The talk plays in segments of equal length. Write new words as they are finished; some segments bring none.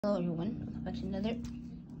Hello everyone, welcome back to another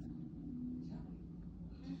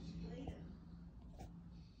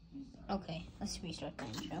let's restart the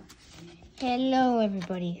intro. Hello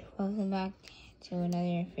everybody, welcome back to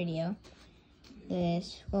another video.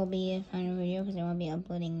 This will be a final video because I will be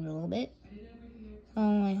uploading in a little bit. So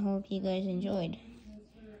I hope you guys enjoyed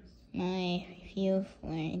my review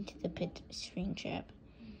for Into the Pit string trap.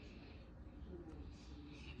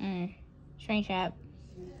 String trap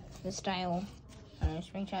style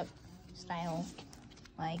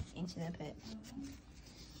like Into the Pit.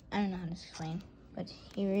 I don't know how to explain, but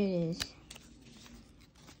here it is. You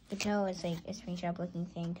can tell it's like a string trap looking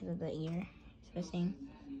thing because of the ear it's missing.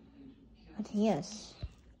 But yes,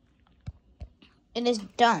 it is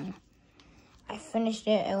done. I finished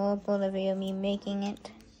it. I will upload a video of me making it,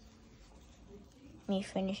 me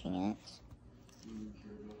finishing it.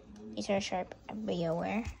 These are sharp video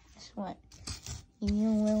wear. That's what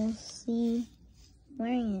you will see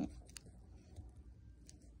wearing it.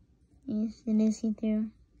 Yes, it is see-through.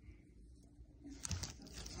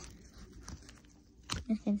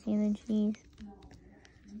 You can see the cheese.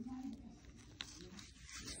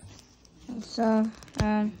 So,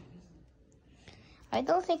 I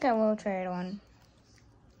don't think I will try it on.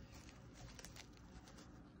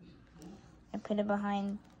 I put it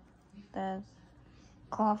behind the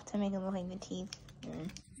cloth to make it look like the teeth.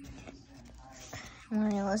 I'm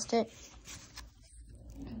gonna list it.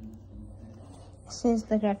 This is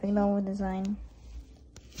the graphic novel design.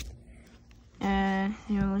 There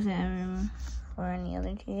wasn't a room for any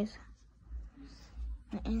other keys.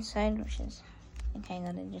 The inside, which is, I think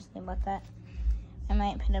I gotta just think about that. I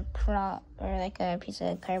might put a prop or like a piece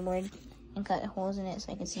of cardboard and cut holes in it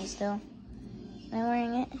so I can see still. Am I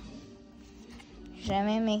wearing it? Should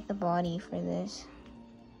I make the body for this?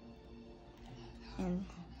 And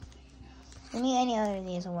give me any other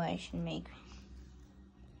ideas of what I should make.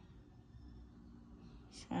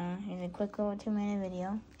 So here's a quick little 2-minute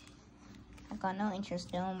video. I've got no intro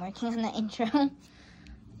still. I'm working on the intro.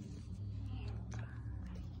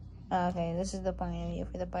 Okay, this is the point of view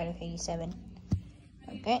for the part of 87.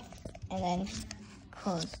 Okay, and then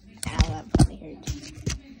close. Ow, that probably hurt.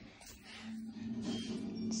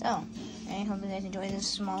 So, I hope you guys enjoyed this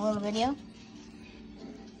small little video.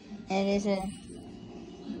 It is a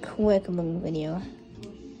quick little video.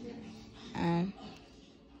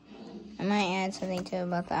 I might add something to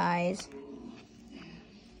about the eyes.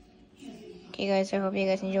 Okay guys, I hope you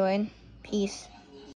guys enjoyed. Peace.